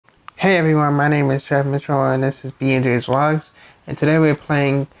Hey everyone, my name is Jeff Mitchell and this is B&J's Vlogs, and today we're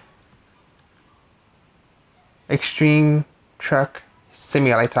playing Extreme Truck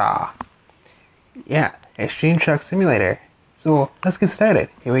Simulator. Yeah, Extreme Truck Simulator. So let's get started.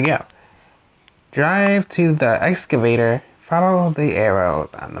 Here we go. Drive to the excavator, follow the arrows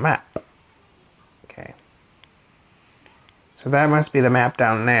on the map. Okay. So that must be the map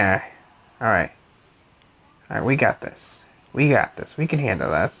down there. Alright. Alright, we got this. We got this. We can handle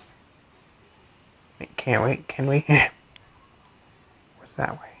this. Wait, can't wait. Can we? What's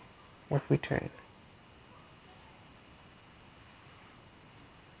that way? What if we turn?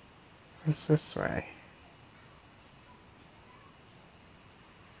 What's this way?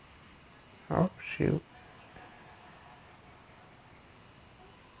 Oh, shoot.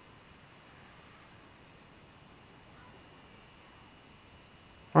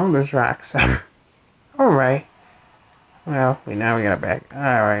 Oh, there's rocks. Alright. Well, now we got it back.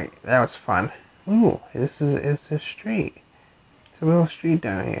 Alright, that was fun. Ooh, it's a street. It's a little street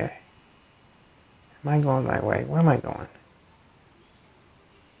down here. Am I going that way? Where am I going?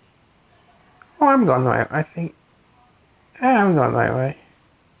 Oh, I'm going the right way. I think. Yeah, I'm going the right way.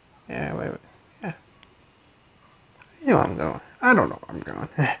 Yeah, wait. Yeah. I know I'm going. I don't know where I'm going.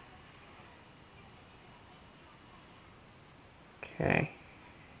 Okay.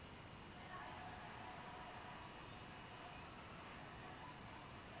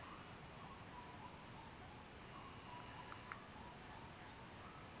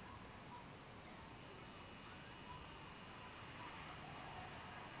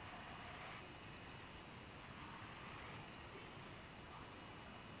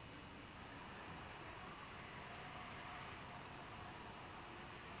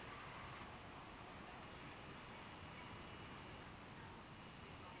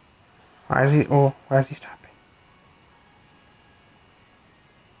 Why is he? Oh, why is he stopping?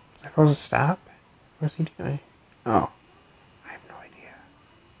 Is I supposed to stop? What's he doing? Oh, I have no idea.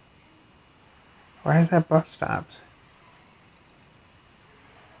 Why is that bus stopped?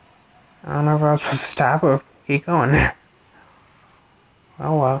 I don't know if I was supposed to stop or keep going.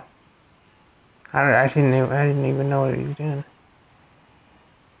 Oh well. I didn't even know what he was doing.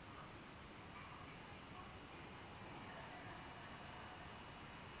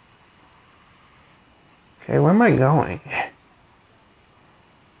 Okay, where am I going?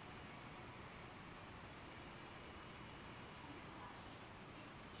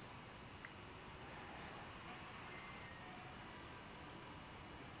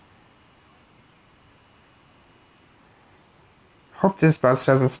 Hope this bus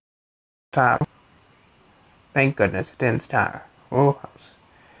doesn't stop. Thank goodness it didn't stop. Oh,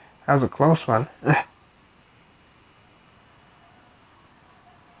 that was a close one.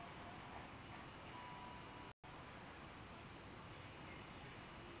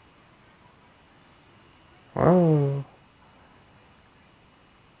 Whoa.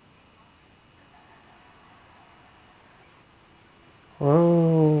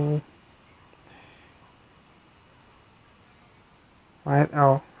 Whoa. What?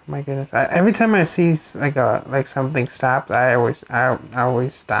 Oh my goodness! Every time I see like something stopped, I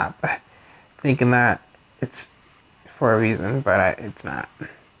always stop, thinking that it's for a reason, but it's not.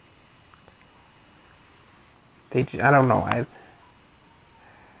 I don't know why.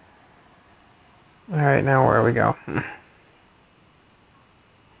 All right, now where we go?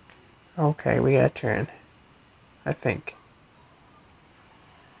 Okay, we gotta turn. I think.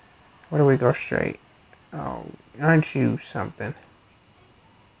 Where do we go straight? Oh, aren't you something?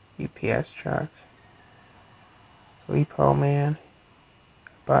 UPS truck. Repo man.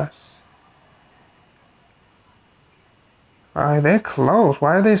 Bus. Oh, they're close.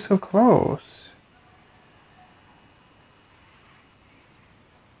 Why are they so close?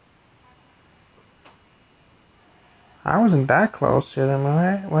 I wasn't that close to them,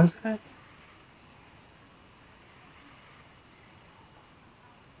 was I?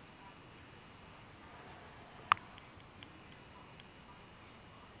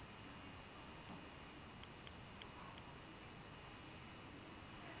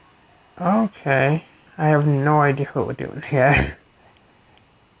 Okay. I have no idea what we're doing here.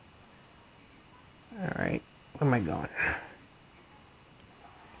 Alright. Where am I going?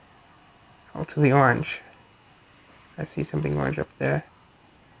 Oh, to the orange. I see something orange up there.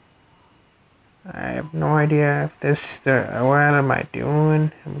 I have no idea if what am I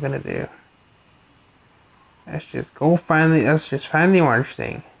doing? I'm gonna do. Let's just find the orange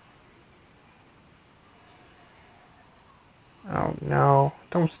thing. Oh no,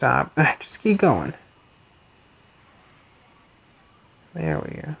 don't stop. Just keep going. There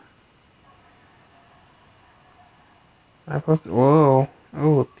we go. I'm supposed to, whoa,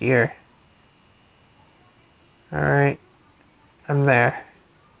 Oh dear. Alright. I'm there.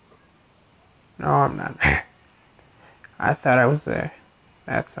 No, I'm not there. I thought I was there.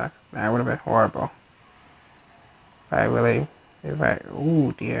 That sucks. That would have been horrible.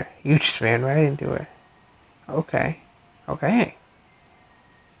 Oh dear. You just ran right into it. Okay. Okay.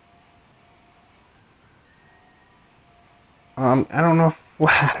 I don't know if,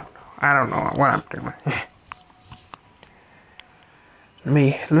 well, I don't know what I'm doing.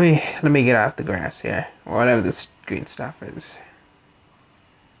 let me get off the grass here. Whatever this green stuff is.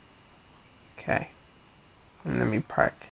 Okay. And let me park.